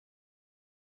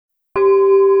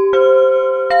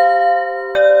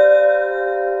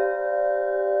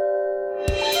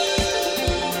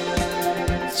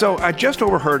So I just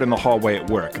overheard in the hallway at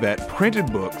work that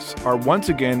printed books are once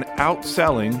again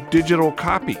outselling digital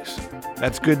copies.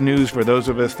 That's good news for those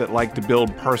of us that like to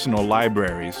build personal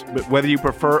libraries. But whether you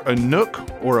prefer a Nook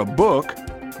or a book,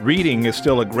 reading is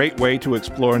still a great way to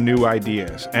explore new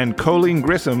ideas. And Colleen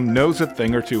Grissom knows a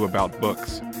thing or two about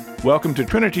books. Welcome to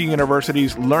Trinity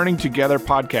University's Learning Together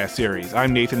podcast series.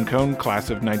 I'm Nathan Cohn, class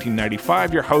of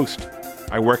 1995, your host.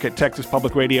 I work at Texas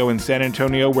Public Radio in San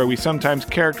Antonio, where we sometimes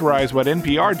characterize what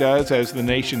NPR does as the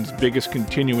nation's biggest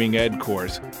continuing ed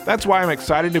course. That's why I'm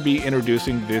excited to be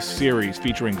introducing this series,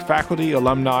 featuring faculty,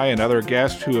 alumni, and other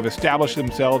guests who have established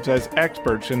themselves as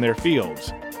experts in their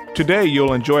fields. Today,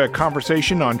 you'll enjoy a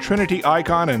conversation on Trinity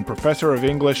icon and professor of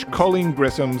English Colleen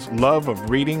Grissom's love of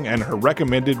reading and her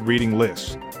recommended reading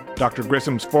lists. Dr.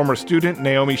 Grissom's former student,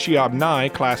 Naomi Shihab Nye,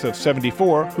 class of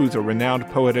 74, who's a renowned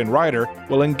poet and writer,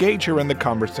 will engage her in the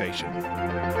conversation.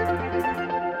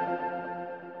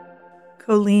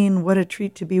 Colleen, what a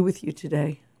treat to be with you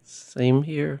today. Same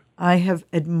here. I have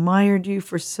admired you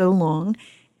for so long,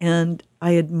 and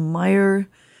I admire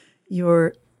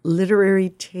your literary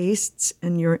tastes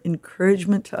and your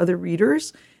encouragement to other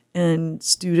readers and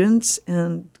students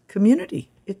and community.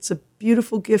 It's a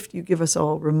beautiful gift you give us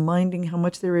all, reminding how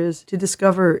much there is to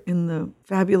discover in the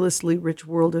fabulously rich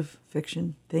world of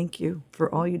fiction. Thank you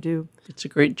for all you do. It's a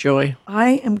great joy.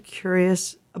 I am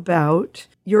curious about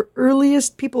your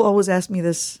earliest, people always ask me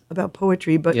this about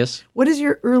poetry, but yes. What is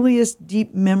your earliest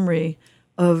deep memory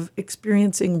of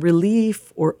experiencing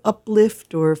relief or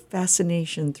uplift or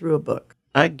fascination through a book?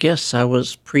 I guess I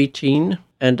was preteen,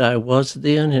 and I was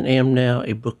then and am now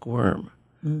a bookworm.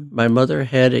 My mother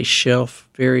had a shelf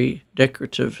very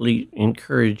decoratively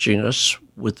encouraging us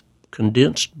with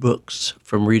condensed books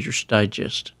from Reader's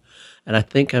Digest, and I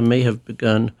think I may have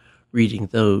begun reading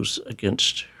those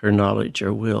against her knowledge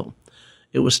or will.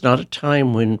 It was not a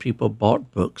time when people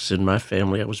bought books in my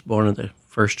family. I was born in the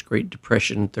first Great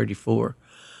Depression in 1934,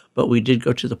 but we did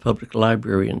go to the public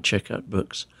library and check out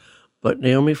books. But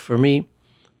Naomi, for me,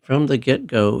 from the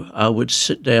get-go, I would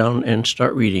sit down and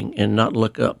start reading and not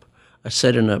look up. I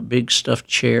sat in a big stuffed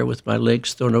chair with my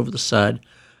legs thrown over the side,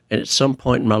 and at some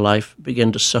point in my life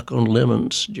began to suck on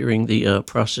lemons during the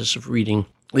process of reading,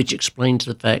 which explains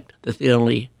the fact that the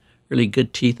only really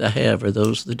good teeth I have are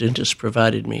those the dentist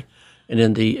provided me. And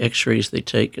in the x-rays they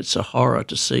take, it's a horror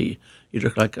to see. You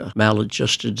look like a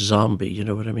maladjusted zombie, you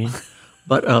know what I mean?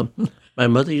 But my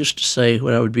mother used to say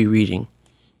when I would be reading,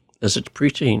 as a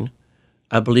preteen,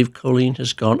 I believe Colleen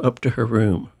has gone up to her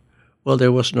room. Well,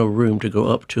 there was no room to go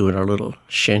up to in our little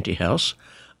shanty house,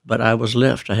 but I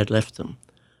had left them.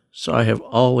 So I have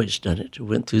always done it.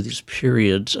 Went through these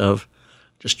periods of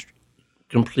just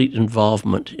complete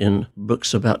involvement in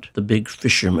books about the big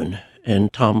fisherman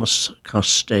and Thomas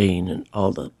Costain and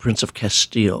all the Prince of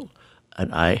Castile,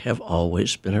 and I have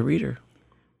always been a reader.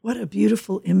 What a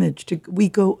beautiful image. We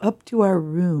go up to our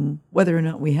room, whether or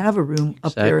not we have a room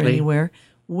up there anywhere.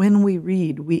 When we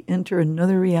read, we enter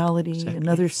another reality,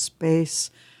 another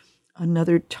space,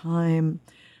 another time.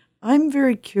 I'm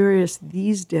very curious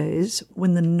these days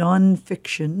when the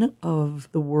nonfiction of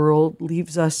the world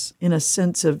leaves us in a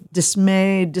sense of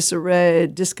dismay, disarray,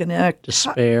 disconnect.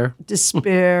 Despair.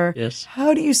 Despair. Yes.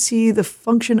 How do you see the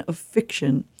function of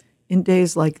fiction in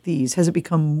days like these? Has it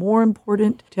become more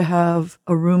important to have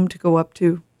a room to go up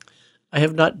to? I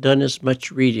have not done as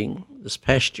much reading. This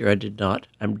past year I did not.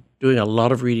 I'm doing a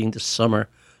lot of reading this summer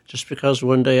just because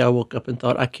one day I woke up and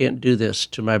thought, I can't do this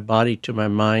to my body, to my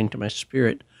mind, to my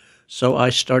spirit. So I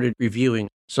started reviewing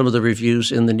some of the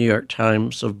reviews in the New York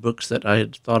Times of books that I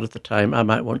had thought at the time I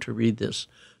might want to read this.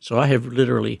 So I have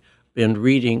literally been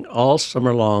reading all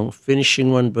summer long,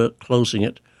 finishing one book, closing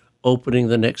it, opening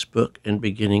the next book, and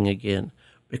beginning again,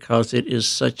 because it is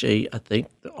such I think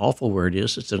the awful word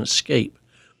is, it's an escape.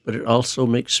 But it also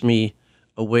makes me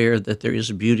aware that there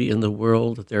is beauty in the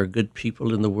world, that there are good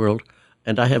people in the world,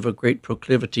 and I have a great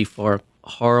proclivity for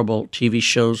horrible TV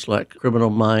shows like Criminal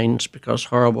Minds, because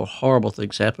horrible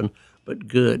things happen, but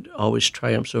good always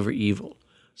triumphs over evil.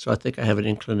 So I think I have an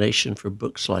inclination for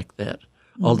books like that.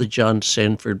 All the John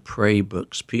Sanford Prey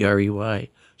books,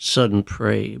 Prey, Sudden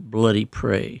Prey, Bloody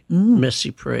Prey, Messy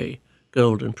Prey,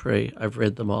 Golden Prey, I've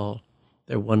read them all.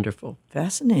 They're wonderful.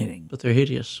 Fascinating. But they're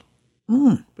hideous.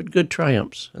 But good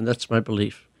triumphs, and that's my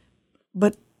belief.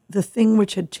 But the thing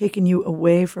which had taken you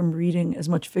away from reading as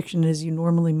much fiction as you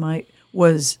normally might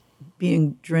was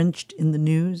being drenched in the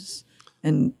news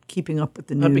and keeping up with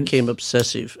the news. I became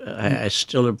obsessive. I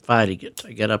still am fighting it.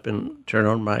 I get up and turn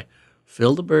on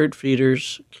fill the bird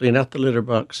feeders, clean out the litter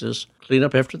boxes, clean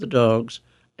up after the dogs,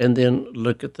 and then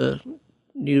look at the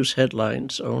news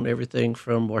headlines on everything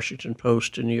from Washington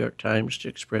Post to New York Times to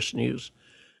Express News.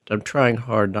 I'm trying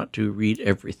hard not to read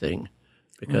everything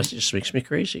because it just makes me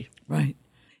crazy. Right.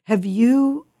 Have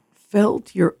you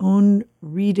felt your own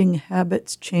reading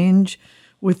habits change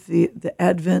with the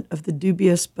advent of the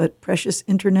dubious but precious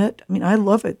internet? I mean, I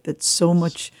love it that so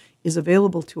much is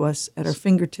available to us at our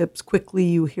fingertips. Quickly,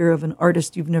 you hear of an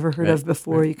artist you've never heard of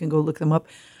before. You can go look them up.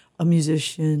 A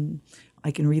musician.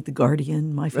 I can read The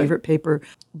Guardian, my favorite paper.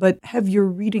 But have your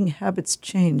reading habits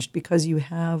changed because you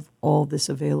have all this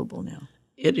available now?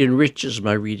 It enriches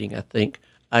my reading, I think.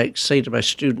 I say to my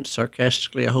students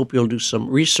sarcastically, I hope you'll do some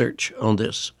research on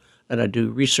this. And I do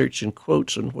research in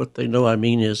quotes, and what they know I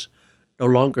mean is no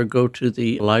longer go to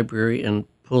the library and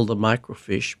pull the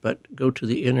microfiche, but go to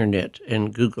the internet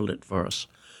and Google it for us.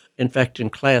 In fact, in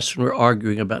class, when we're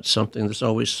arguing about something, there's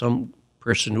always some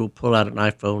person who will pull out an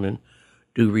iPhone and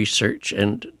do research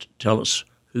and tell us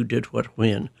who did what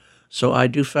when. So I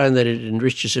do find that it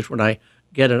enriches it when I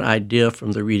get an idea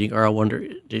from the reading, or I wonder,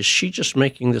 is she just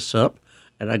making this up?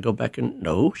 And I go back and,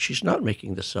 no, she's not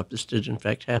making this up. This did, in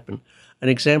fact, happen. An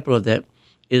example of that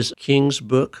is King's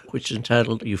book, which is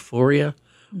entitled Euphoria,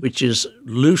 which is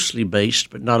loosely based,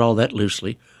 but not all that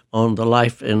loosely, on the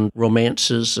life and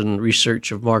romances and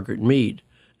research of Margaret Mead.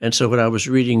 And so when I was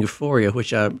reading Euphoria,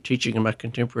 which I'm teaching in my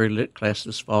contemporary lit class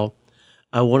this fall,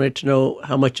 I wanted to know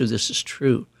how much of this is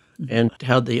true and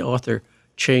how the author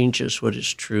changes what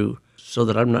is true, so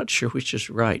that I'm not sure which is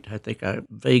right. I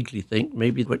vaguely think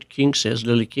maybe what King says,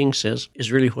 Lily King says,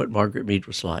 is really what Margaret Mead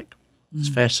was like. It's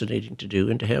fascinating to do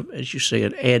and to have, as you say,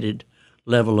 an added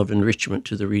level of enrichment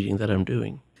to the reading that I'm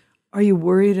doing. Are you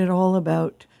worried at all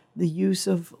about the use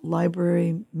of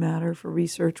library matter for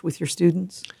research with your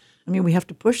students? I mean, we have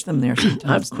to push them there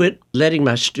sometimes. I've quit letting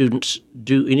my students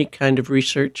do any kind of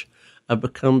research. I've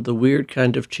become the weird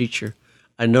kind of teacher.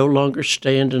 I no longer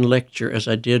stand and lecture as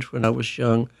I did when I was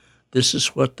young. This is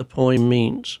what the poem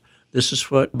means. This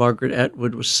is what Margaret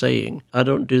Atwood was saying. I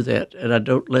don't do that, and I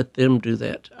don't let them do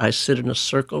that. I sit in a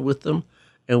circle with them,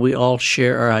 and we all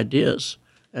share our ideas.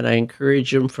 And I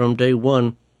encourage them from day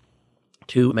one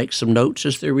to make some notes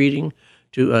as they're reading,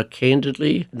 to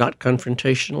candidly, not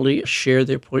confrontationally, share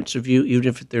their points of view, even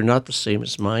if they're not the same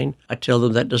as mine. I tell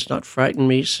them that does not frighten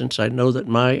me, since I know that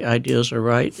my ideas are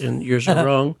right and yours are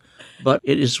wrong. But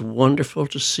it is wonderful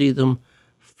to see them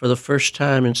for the first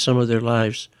time in some of their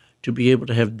lives, to be able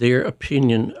to have their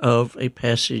opinion of a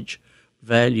passage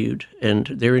valued and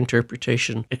their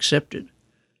interpretation accepted.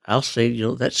 I'll say,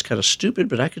 that's kind of stupid,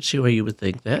 but I could see why you would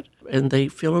think that. And they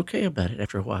feel okay about it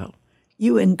after a while.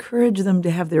 You encourage them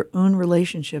to have their own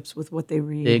relationships with what they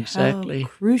read. Exactly. How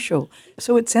crucial.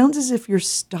 So it sounds as if your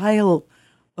style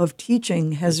of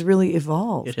teaching has really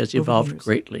evolved. It has evolved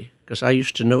greatly, because I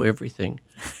used to know everything,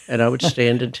 and I would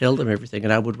stand and tell them everything,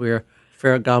 and I would wear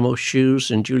Ferragamo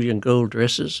shoes and Julian Gold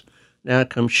dresses. Now I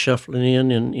come shuffling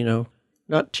in,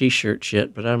 not T-shirts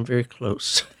yet, but I'm very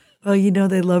close. Well,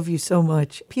 they love you so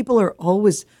much. People are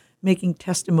always making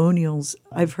testimonials.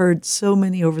 I've heard so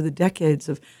many over the decades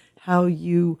of how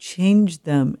you changed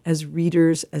them as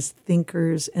readers, as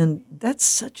thinkers, and that's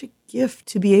such a gift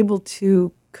to be able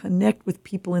to connect with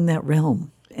people in that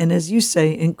realm. And as you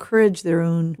say, encourage their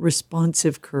own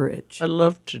responsive courage. I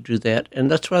love to do that,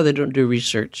 and that's why they don't do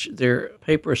research. Their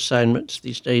paper assignments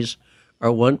these days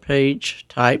are one-page,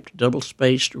 typed,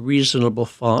 double-spaced, reasonable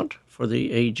font for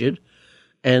the aged,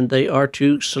 and they are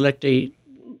to select a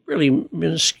really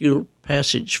minuscule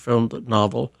passage from the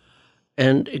novel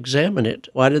and examine it.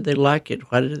 Why did they like it?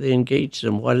 Why did they engage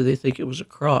them? Why did they think it was a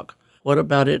crock? What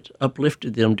about it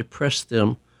uplifted them, depressed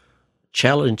them,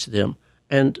 challenged them?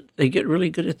 And they get really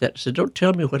good at that. So don't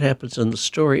tell me what happens in the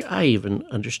story. I even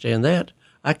understand that.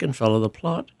 I can follow the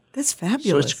plot. That's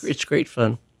fabulous. So it's great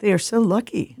fun. They are so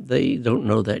lucky. They don't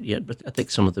know that yet, but I think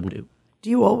some of them do. Do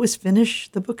you always finish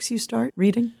the books you start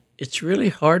reading? It's really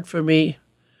hard for me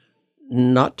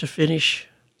not to finish.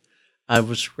 I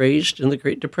was raised in the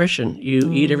Great Depression.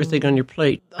 You eat everything on your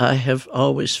plate. I have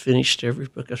always finished every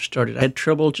book I've started. I had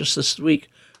trouble just this week.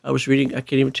 I was reading, I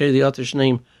can't even tell you the author's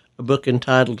name, a book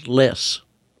entitled Less,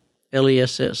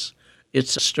 L-E-S-S.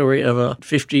 It's a story of a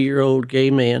 50-year-old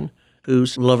gay man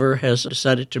whose lover has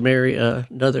decided to marry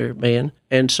another man.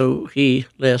 And so he,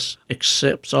 Les,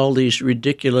 accepts all these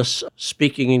ridiculous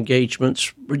speaking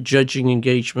engagements, judging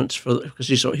engagements, because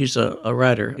he's a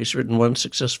writer. He's written one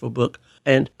successful book.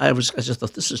 And I just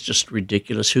thought, this is just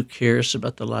ridiculous. Who cares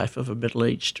about the life of a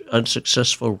middle-aged,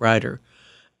 unsuccessful writer?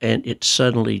 And it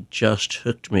suddenly just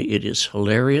hooked me. It is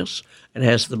hilarious and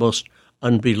has the most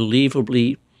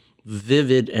unbelievably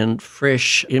vivid and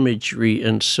fresh imagery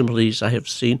and similes I have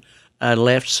seen. I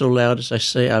laughed so loud as I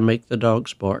say I make the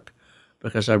dogs bark,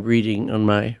 because I'm reading on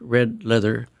my red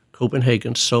leather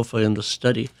Copenhagen sofa in the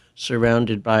study,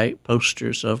 surrounded by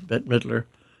posters of Bette Midler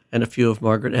and a few of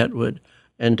Margaret Atwood.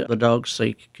 And the dogs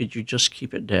say, could you just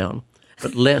keep it down?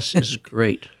 But less is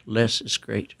great. Less is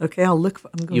great. Okay, I'm going to look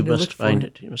for it. You must find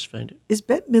it. Is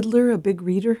Bette Midler a big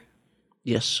reader?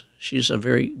 Yes, she's a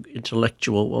very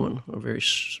intellectual woman, a very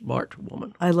smart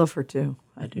woman. I love her too.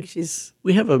 I do. think she's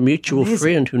We have a mutual amazing.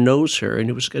 friend who knows her, and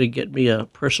he was going to get me a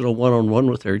personal one-on-one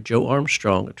with her, Joe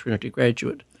Armstrong, a Trinity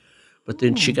graduate. But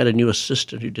then she got a new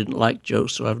assistant who didn't like Joe,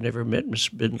 so I've never met Miss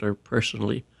Midler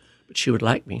personally, but she would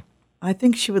like me. I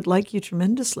think she would like you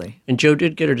tremendously. And Joe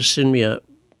did get her to send me a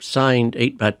signed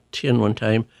 8x10 one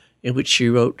time, in which she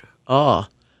wrote,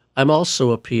 I'm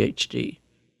also a PhD,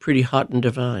 pretty hot and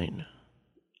divine.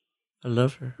 I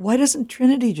love her. Why doesn't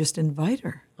Trinity just invite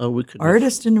her? Oh, we could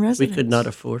Artist in residence. We could not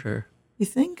afford her. You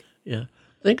think? Yeah.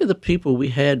 Think of the people we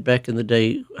had back in the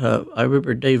day. I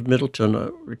remember Dave Middleton,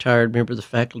 a retired member of the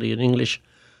faculty in English,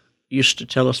 used to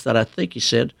tell us that, I think he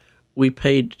said, we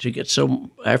paid to get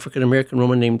some African-American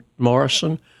woman named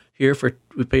Morrison here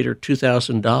we paid her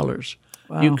 $2,000.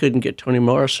 Wow. You couldn't get Toni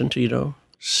Morrison to,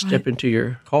 step into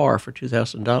your car for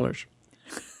 $2,000.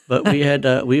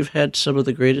 But we've had some of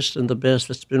the greatest and the best.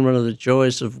 That's been one of the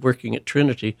joys of working at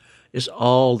Trinity, is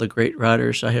all the great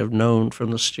writers I have known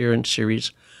from the Stearns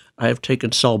series. I have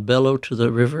taken Saul Bellow to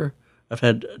the river. I've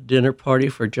had a dinner party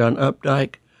for John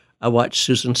Updike. I watched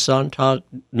Susan Sontag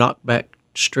knock back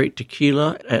straight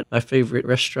tequila at my favorite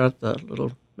restaurant, the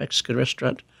little Mexican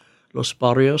restaurant, Los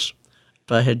Barrios.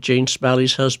 I had Jane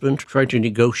Smiley's husband trying to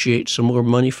negotiate some more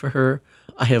money for her.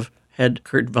 I have had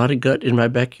Kurt Vonnegut in my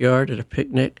backyard at a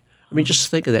picnic. I mean, just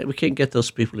think of that. We can't get those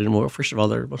people anymore. First of all,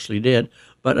 they're mostly dead.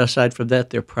 But aside from that,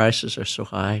 their prices are so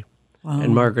high. Wow.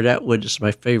 And Margaret Atwood is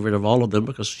my favorite of all of them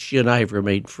because she and I have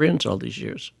remained friends all these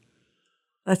years.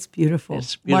 That's beautiful.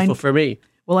 It's beautiful for me.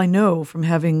 Well, I know from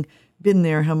having been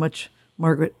there how much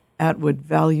Margaret Atwood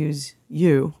values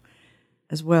you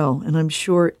as well. And I'm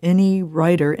sure any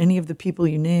writer, any of the people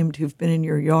you named who've been in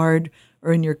your yard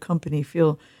or in your company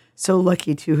feel so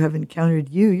lucky to have encountered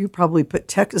you. You probably put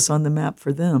Texas on the map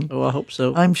for them. Oh, I hope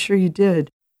so. I'm sure you did.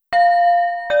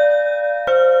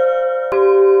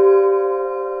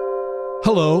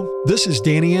 Hello, this is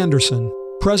Danny Anderson,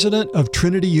 President of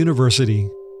Trinity University.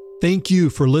 Thank you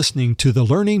for listening to the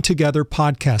Learning Together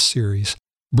podcast series,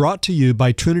 brought to you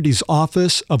by Trinity's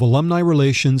Office of Alumni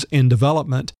Relations and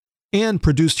Development, and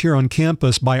produced here on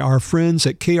campus by our friends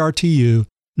at KRTU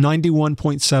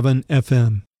 91.7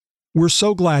 FM. We're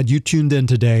so glad you tuned in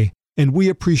today, and we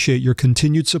appreciate your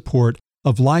continued support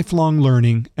of lifelong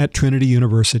learning at Trinity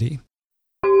University.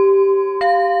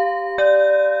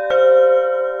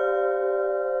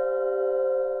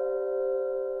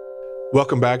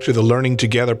 Welcome back to the Learning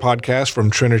Together podcast from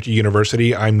Trinity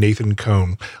University. I'm Nathan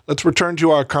Cohn. Let's return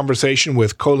to our conversation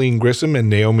with Colleen Grissom and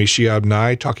Naomi Shihab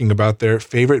Nye talking about their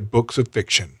favorite books of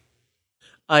fiction.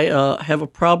 I have a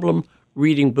problem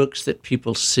reading books that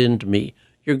people send me.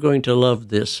 You're going to love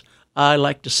this. I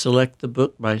like to select the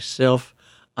book myself.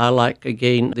 I like,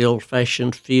 again, the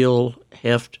old-fashioned feel,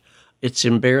 heft. It's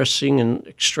embarrassing and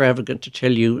extravagant to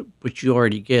tell you, but you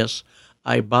already guess.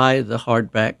 I buy the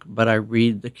hardback, but I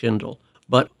read the Kindle.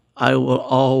 But I will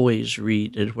always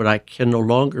read, and when I can no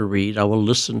longer read, I will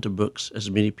listen to books, as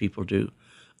many people do.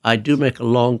 I do make a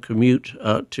long commute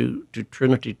to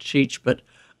Trinity to teach, but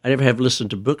I never have listened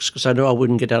to books because I know I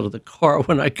wouldn't get out of the car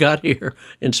when I got here,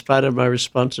 in spite of my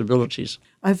responsibilities.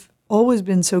 I've always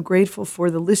been so grateful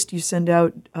for the list you send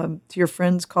out to your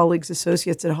friends, colleagues,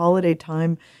 associates at holiday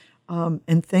time,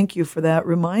 and thank you for that,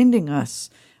 reminding us.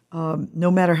 No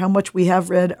matter how much we have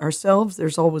read ourselves,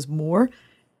 there's always more.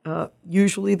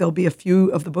 Usually there'll be a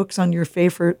few of the books on your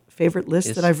favorite list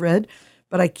Yes. that I've read,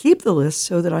 but I keep the list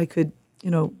so that I could,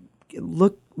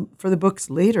 look for the books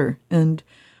later. And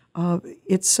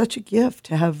it's such a gift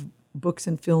to have books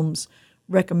and films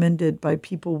recommended by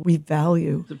people we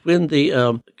value. When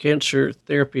the Cancer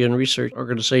Therapy and Research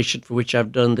Organization, for which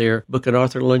I've done their Book and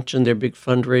Author Luncheon, their big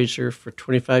fundraiser for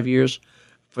 25 years,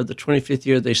 for the 25th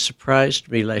year, they surprised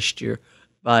me last year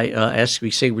by asking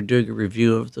me, say we're doing a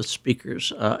review of the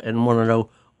speakers and want to know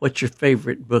what's your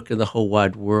favorite book in the whole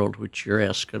wide world, which you're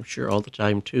asked, I'm sure, all the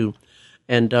time too.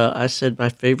 And I said my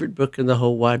favorite book in the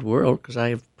whole wide world, because I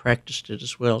have practiced it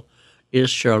as well, is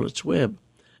Charlotte's Web.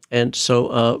 And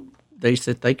so they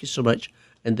said, thank you so much.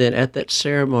 And then at that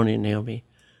ceremony, Naomi,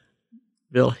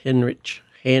 Bill Henrich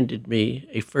handed me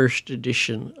a first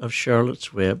edition of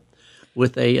Charlotte's Web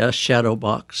with a shadow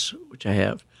box, which I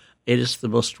have. It is the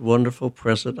most wonderful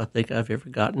present I think I've ever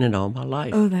gotten in all my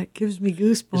life. Oh, that gives me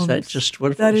goosebumps. Is that just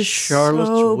wonderful? That is Charlotte's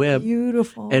so Web.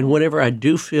 beautiful. And whenever I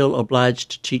do feel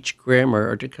obliged to teach grammar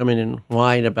or to come in and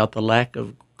whine about the lack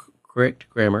of correct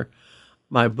grammar,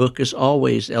 my book is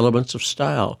always Elements of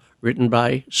Style, written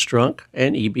by Strunk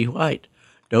and E.B. White.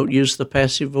 Don't use the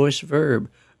passive voice verb.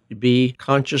 Be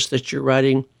conscious that your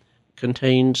writing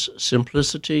contains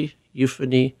simplicity,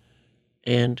 euphony,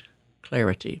 and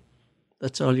clarity.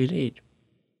 That's all you need.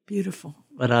 Beautiful.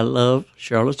 But I love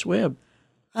Charlotte's Web.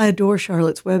 I adore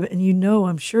Charlotte's Web, and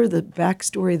I'm sure the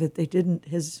backstory that they didn't,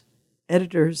 his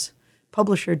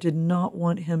publisher did not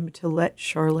want him to let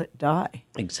Charlotte die.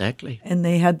 Exactly. And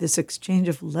they had this exchange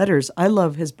of letters. I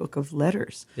love his book of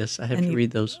letters. Yes, I have to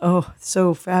read those. Oh,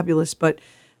 so fabulous. But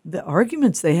the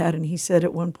arguments they had, and he said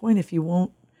at one point, if you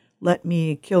won't let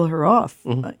me kill her off,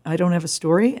 I don't have a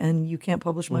story, and you can't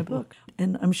publish my book.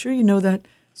 And I'm sure you know that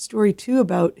story, too,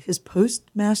 about his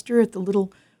postmaster at the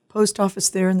little post office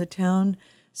there in the town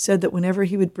said that whenever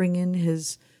he would bring in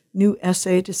his new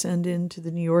essay to send in to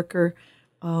the New Yorker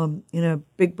in a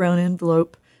big brown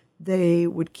envelope, they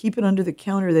would keep it under the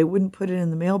counter. They wouldn't put it in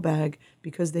the mailbag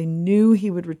because they knew he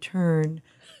would return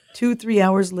 2-3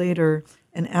 hours later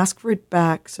and ask for it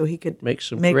back so he could make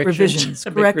revisions.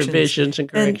 Make revisions and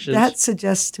corrections. And that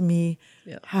suggests to me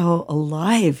how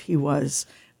alive he was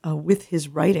with his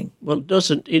writing. Well,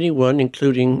 doesn't anyone,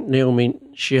 including Naomi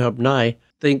Shihab Nye,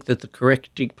 think that the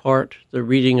correcting part, the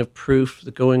reading of proof,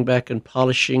 the going back and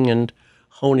polishing and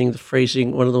honing the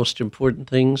phrasing, one of the most important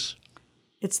things?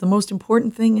 It's the most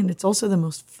important thing, and it's also the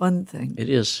most fun thing. It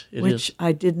is. Which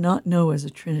I did not know as a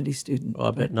Trinity student. Oh,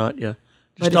 I bet not, yeah.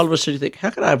 Just all of a sudden you think, how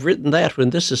could I have written that when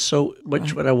this is so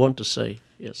much what I want to say?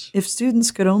 Yes. If students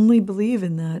could only believe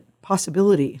in that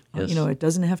possibility, it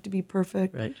doesn't have to be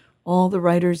perfect. Right. All the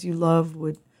writers you love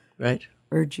would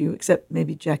urge you, except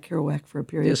maybe Jack Kerouac for a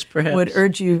period, yes, perhaps, would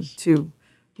urge you to,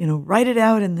 write it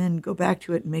out and then go back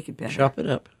to it and make it better. Chop it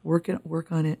up. Work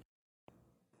on it.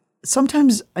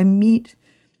 Sometimes I meet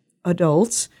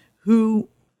adults who,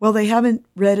 they haven't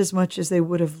read as much as they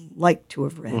would have liked to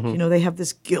have read. They have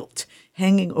this guilt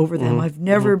hanging over them.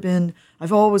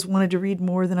 I've always wanted to read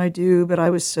more than I do, but I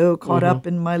was so caught up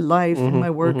in my life and my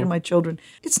work and my children.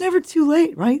 It's never too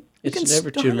late, right? It's never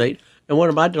too late. And one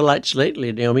of my delights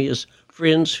lately, Naomi, is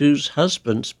friends whose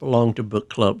husbands belong to book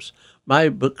clubs. My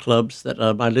book clubs,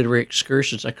 my literary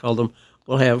excursions, I call them,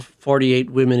 will have 48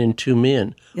 women and 2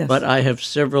 men. Yes. But I have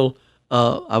several,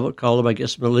 I would call them, I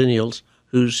guess, millennials,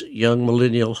 whose young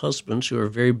millennial husbands, who are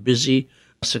very busy,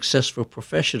 successful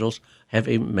professionals, have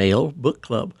a male book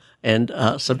club. And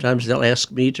sometimes they'll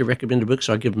ask me to recommend a book,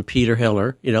 so I give them Peter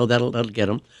Heller. That'll get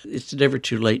them. It's never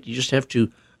too late. You just have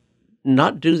to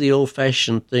not do the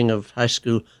old-fashioned thing of high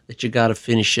school that you got to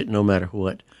finish it no matter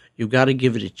what. You've got to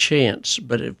give it a chance,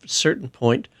 but at a certain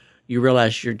point, you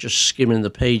realize you're just skimming the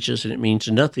pages and it means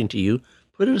nothing to you.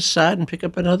 Put it aside and pick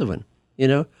up another one.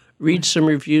 Read some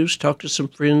reviews, talk to some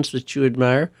friends that you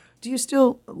admire. Do you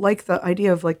still like the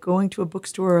idea of going to a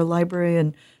bookstore or a library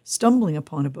and stumbling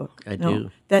upon a book? I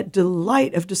do. That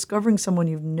delight of discovering someone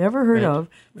you've never heard of.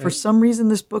 For some reason,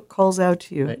 this book calls out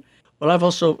to you. Right. Well, I've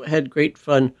also had great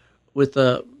fun with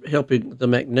helping the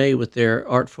McNay with their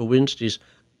Artful Wednesdays.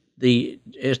 The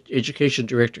education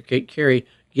director, Kate Carey,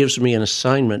 gives me an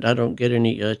assignment. I don't get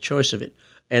any choice of it.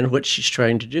 And what she's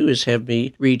trying to do is have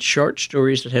me read short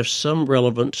stories that have some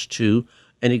relevance to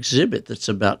an exhibit that's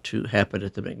about to happen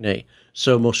at the McNay.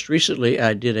 So most recently,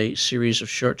 I did a series of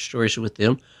short stories with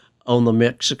them on the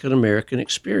Mexican-American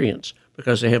experience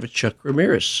because they have a Chuck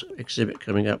Ramirez exhibit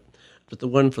coming up. But the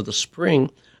one for the spring,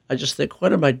 I just think,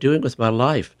 what am I doing with my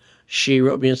life? She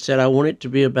wrote me and said, I want it to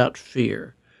be about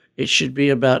fear. It should be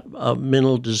about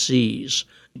mental disease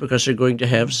because they're going to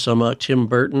have some Tim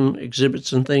Burton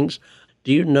exhibits and things.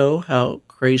 Do you know how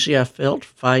crazy I felt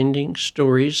finding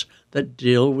stories that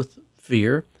deal with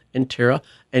fear and terror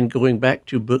and going back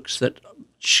to books that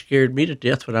scared me to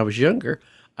death when I was younger?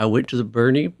 I went to the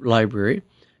Burney Library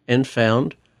and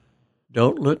found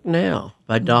Don't Look Now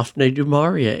by Daphne du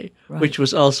Maurier, which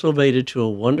was also made into a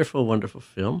wonderful, wonderful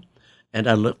film. And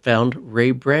I found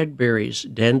Ray Bradbury's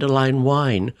Dandelion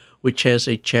Wine, which has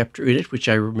a chapter in it which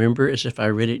I remember as if I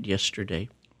read it yesterday.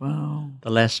 Wow.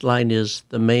 The last line is,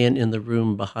 the man in the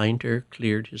room behind her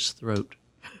cleared his throat.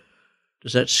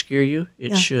 Does that scare you?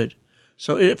 It should.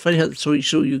 So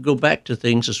you go back to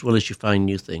things as well as you find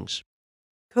new things.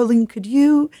 Colleen, could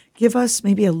you give us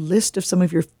maybe a list of some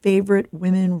of your favorite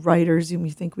women writers whom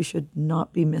you think we should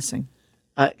not be missing?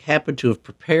 I happen to have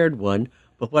prepared one,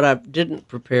 but what I didn't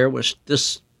prepare was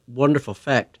this wonderful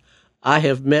fact. I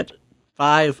have met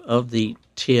 5 of the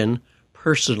 10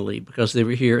 personally because they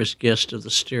were here as guests of the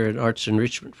Starrin Arts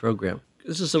Enrichment Program.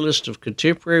 This is a list of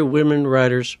contemporary women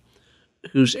writers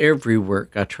whose every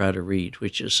work I try to read,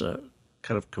 which is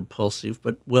kind of compulsive,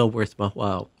 but well worth my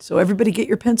while. So everybody get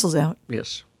your pencils out.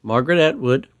 Yes. Margaret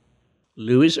Atwood,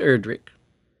 Louise Erdrich,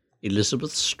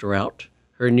 Elizabeth Strout.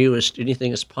 Her newest,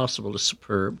 Anything is Possible, is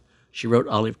superb. She wrote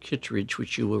Olive Kitteridge,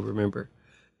 which you will remember.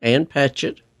 Anne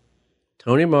Patchett,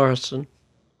 Toni Morrison,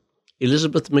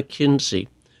 Elizabeth Mackenzie.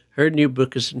 Her new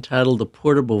book is entitled The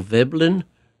Portable Veblen.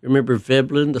 Remember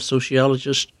Veblen, the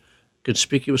sociologist,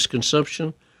 Conspicuous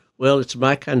Consumption? Well, it's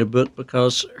my kind of book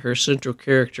because her central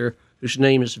character, whose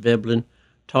name is Veblen,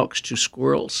 talks to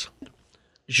squirrels.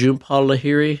 Jhumpa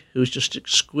Lahiri, who's just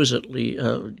exquisitely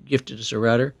gifted as a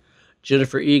writer.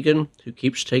 Jennifer Egan, who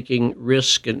keeps taking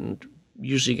risks and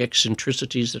using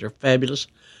eccentricities that are fabulous.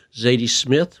 Zadie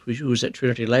Smith, who was at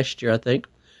Trinity last year, I think.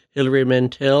 Hilary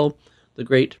Mantel, the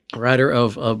great writer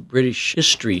of British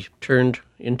history turned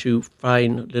into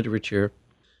fine literature.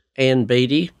 Anne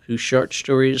Beatty, whose short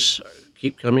stories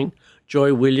keep coming.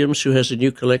 Joy Williams, who has a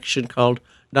new collection called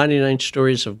 99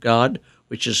 Stories of God,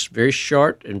 which is very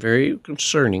short and very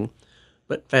concerning,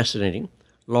 but fascinating.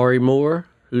 Laurie Moore,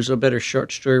 who's a better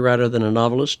short story writer than a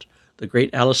novelist. The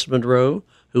great Alice Munro,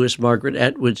 who is Margaret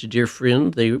Atwood's dear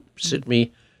friend. They sent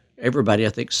me, everybody I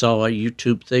think saw a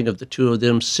YouTube thing of the two of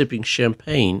them sipping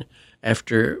champagne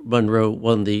after Munro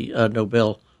won the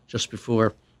Nobel just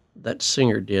before that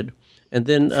singer did. And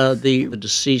then the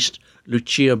deceased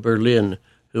Lucia Berlin,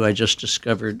 who I just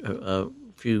discovered a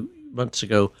few months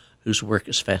ago, whose work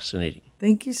is fascinating.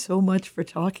 Thank you so much for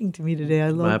talking to me today. I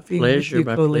love being pleasure, with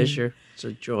you, my Colleen. pleasure. It's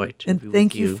a joy to be with you. And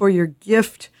thank you for your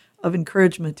gift of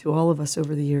encouragement to all of us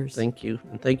over the years. Thank you.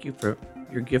 And thank you for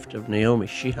your gift of Naomi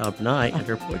Shihab Nye and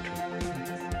her poetry.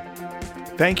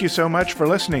 Thank you so much for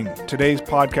listening. Today's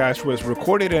podcast was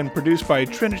recorded and produced by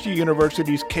Trinity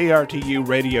University's KRTU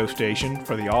radio station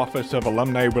for the Office of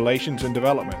Alumni Relations and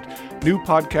Development. New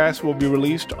podcasts will be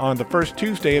released on the first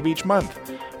Tuesday of each month.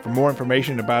 For more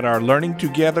information about our Learning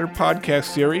Together podcast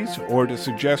series or to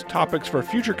suggest topics for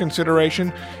future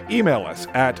consideration, email us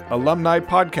at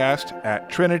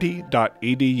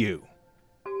alumnipodcast@trinity.edu.